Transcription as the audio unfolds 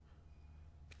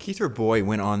Keith Rabois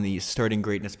went on the Starting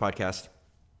Greatness podcast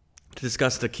to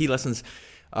discuss the key lessons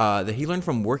that he learned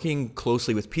from working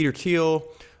closely with Peter Thiel,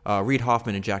 Reid,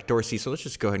 Hoffman, and Jack Dorsey. So let's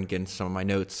just go ahead and get into some of my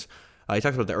notes. He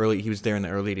talks about he was there in the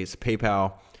early days of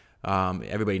PayPal.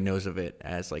 Everybody knows of it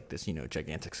as like this,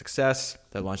 gigantic success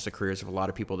that launched the careers of a lot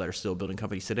of people that are still building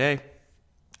companies today.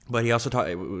 But he also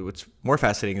what's more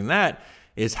fascinating than that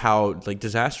is how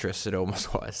disastrous it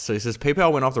almost was. So he says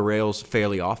PayPal went off the rails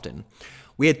fairly often.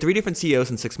 We had 3 different CEOs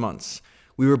in 6 months.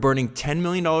 We were burning $10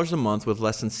 million a month with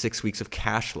less than 6 weeks of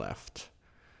cash left.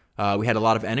 We had a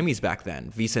lot of enemies back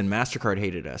then. Visa and MasterCard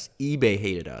hated us. eBay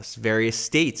hated us. Various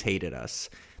states hated us.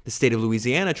 The state of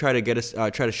Louisiana tried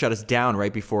to shut us down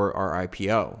right before our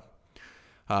IPO.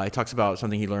 He talks about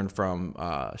something he learned from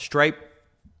Stripe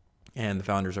and the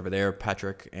founders over there,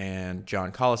 Patrick and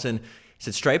John Collison. He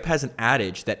said Stripe has an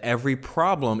adage that every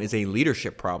problem is a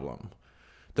leadership problem.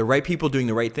 The right people doing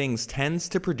the right things tends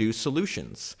to produce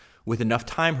solutions with enough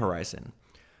time horizon.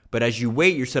 But as you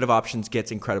wait, your set of options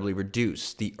gets incredibly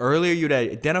reduced. The earlier you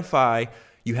identify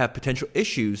you have potential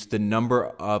issues, the number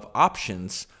of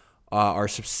options are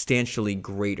substantially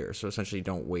greater. So essentially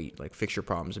don't wait, fix your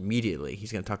problems immediately.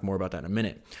 He's going to talk more about that in a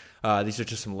minute. These are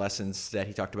just some lessons that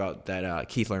he talked about that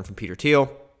Keith learned from Peter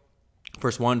Thiel.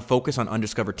 First one, focus on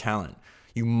undiscovered talent.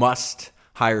 You must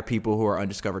hire people who are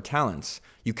undiscovered talents.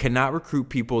 You cannot recruit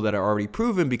people that are already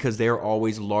proven because they are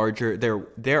always larger.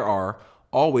 There are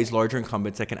always larger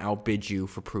incumbents that can outbid you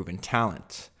for proven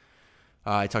talent.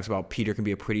 He talks about Peter can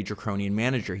be a pretty draconian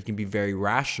manager. He can be very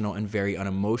rational and very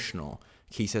unemotional.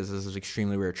 He says this is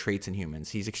extremely rare traits in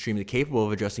humans. He's extremely capable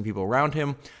of adjusting people around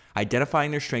him, identifying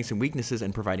their strengths and weaknesses,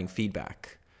 and providing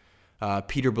feedback.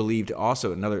 Peter believed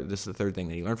also, this is the third thing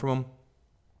that he learned from him.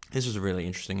 This was really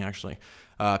interesting, actually.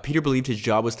 Peter believed his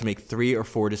job was to make 3 or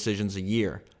 4 decisions a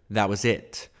year. That was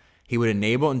it. He would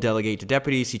enable and delegate to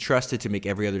deputies he trusted to make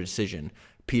every other decision.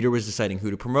 Peter was deciding who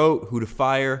to promote, who to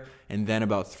fire, and then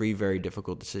about 3 very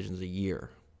difficult decisions a year.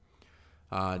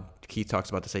 Keith talks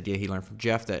about this idea he learned from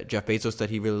Jeff Bezos that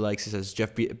he really likes. He says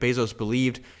Jeff Bezos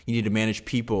believed you need to manage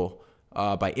people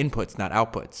by inputs, not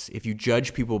outputs. If you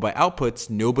judge people by outputs,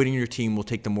 nobody in your team will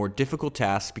take the more difficult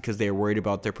tasks because they are worried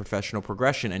about their professional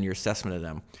progression and your assessment of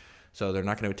them. So they're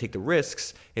not going to take the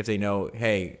risks if they know,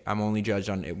 hey, I'm only judged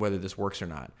on whether this works or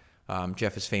not.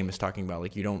 Jeff is famous talking about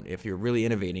if you're really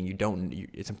innovating,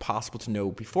 it's impossible to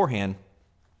know beforehand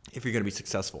if you're going to be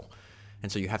successful.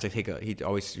 And so you have to he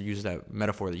always uses that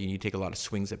metaphor that you need to take a lot of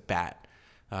swings at bat.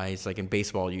 It's like in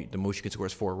baseball, the most you can score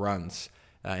is 4 runs.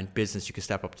 In business, you can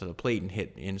step up to the plate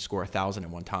and score 1,000 at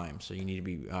one time. So you need to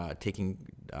be taking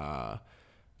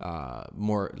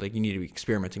more, you need to be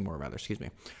experimenting more, rather, excuse me.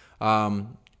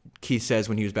 Keith says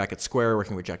when he was back at Square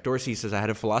working with Jack Dorsey, he says, I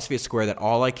had a philosophy at Square that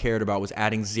all I cared about was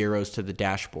adding zeros to the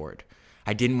dashboard.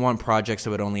 I didn't want projects that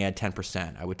would only add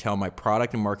 10%. I would tell my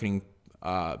product and marketing,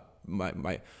 I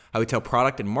would tell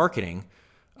product and marketing,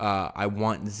 I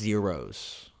want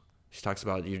zeros. She talks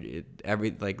about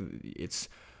it's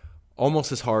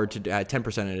almost as hard to add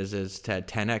 10% as it is to add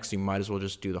 10x. You might as well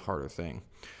just do the harder thing.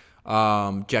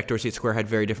 Jack Dorsey at Square had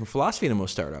very different philosophy than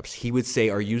most startups. He would say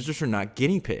our users are not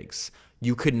guinea pigs.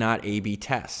 You could not A/B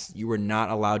test. You were not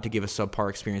allowed to give a subpar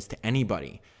experience to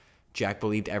anybody. Jack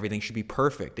believed everything should be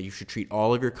perfect, that you should treat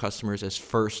all of your customers as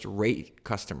first-rate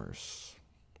customers.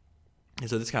 And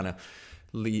so this kind of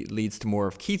leads to more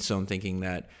of Keith's own thinking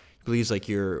that he believes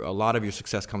a lot of your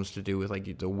success comes to do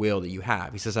with the will that you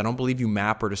have. He says, I don't believe you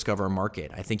map or discover a market.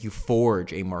 I think you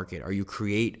forge a market or you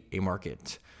create a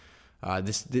market.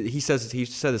 He said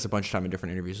this a bunch of times in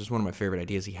different interviews. It's one of my favorite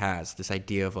ideas he has, this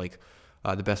idea of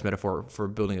the best metaphor for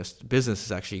building a business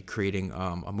is actually creating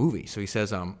a movie. So he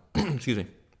says, excuse me,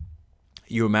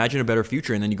 you imagine a better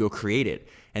future and then you go create it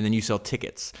and then you sell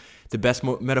tickets. The best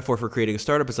metaphor for creating a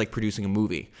startup is like producing a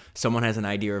movie. Someone has an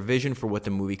idea or vision for what the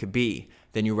movie could be.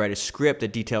 Then you write a script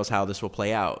that details how this will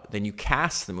play out. Then you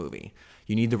cast the movie.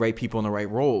 You need the right people in the right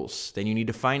roles. Then you need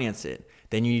to finance it.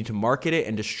 Then you need to market it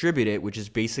and distribute it, which is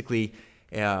basically,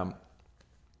 then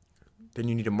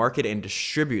you need to market and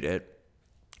distribute it.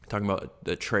 Talking about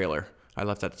the trailer. I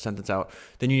left that sentence out.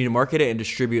 Then you need to market it and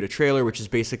distribute a trailer, which is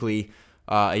basically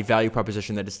a value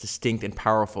proposition that is distinct and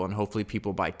powerful, and hopefully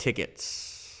people buy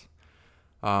tickets.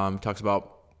 Talks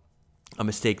about a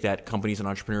mistake that companies and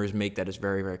entrepreneurs make that is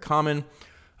very, very common.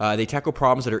 They tackle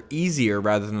problems that are easier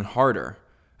rather than harder.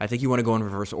 I think you want to go in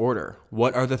reverse order.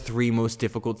 What are the 3 most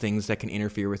difficult things that can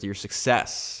interfere with your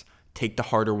success? Take the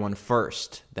harder one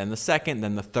first, then the second,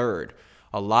 then the third.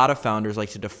 A lot of founders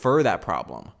like to defer that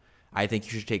problem. I think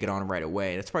you should take it on right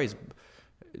away. That's probably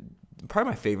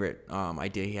probably my favorite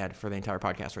idea he had for the entire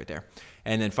podcast right there.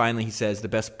 And then finally, he says the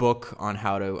best book on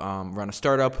how to run a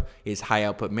startup is High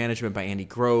Output Management by Andy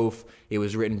Grove. It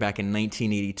was written back in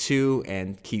 1982,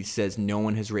 and Keith says no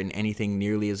one has written anything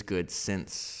nearly as good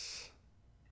since.